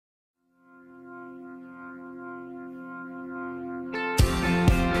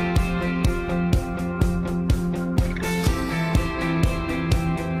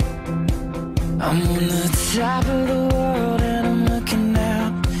I'm on the top of the world and I'm looking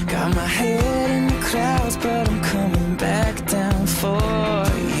out. Got my head in the clouds, but I'm coming back down for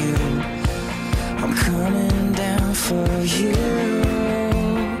you. I'm coming down for you.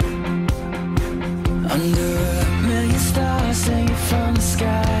 Under a million stars hanging from the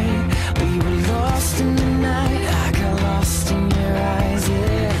sky, we were lost in the night. I got lost in your eyes,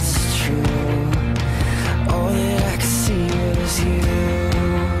 it's true. All that I could see was you.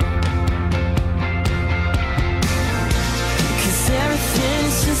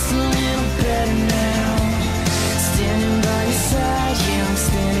 Everything's just a little better now. Standing by your side, yeah, I'm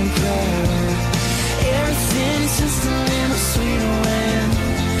standing proud. Everything's just a little sweeter when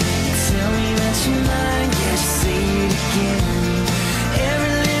you tell me that you're mine, yeah, just say it again.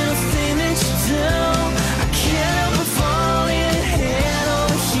 Every little thing that you do, I can't help but fall in head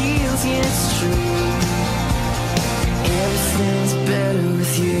over heels, yeah, it's true. Everything's better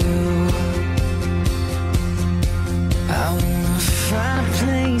with you. I wanna find a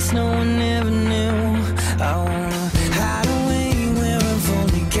place no one ever knew. I wanna hide away where I've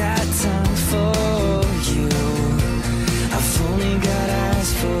only got time for you. I've only got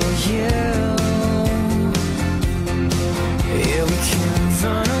eyes for you. Yeah, we can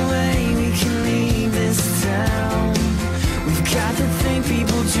run away, we can leave this town. We've got the thing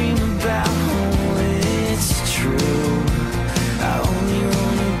people dream about, oh, it's true. I only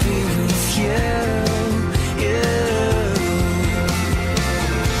wanna be with you.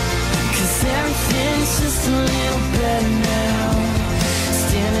 Everything's just a little better now.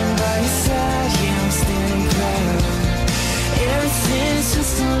 Standing by your side, yeah, I'm standing proud. Everything's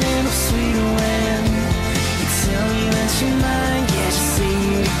just a little sweeter when you tell me that you're mine, yeah, just say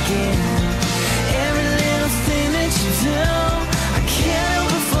it again. Every little thing that you do, I can't help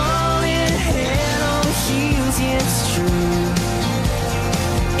but fall in head over heels, yeah, it's true.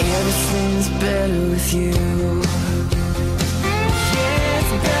 Everything's better with you. Yeah,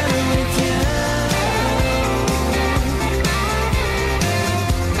 it's better with you.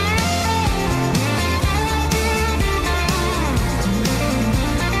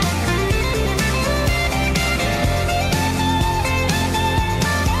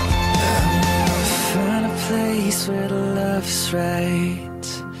 Where the love is right,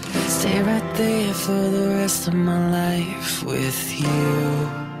 stay right there for the rest of my life with you.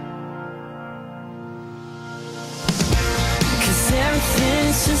 Cause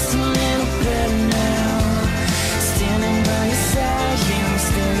everything's just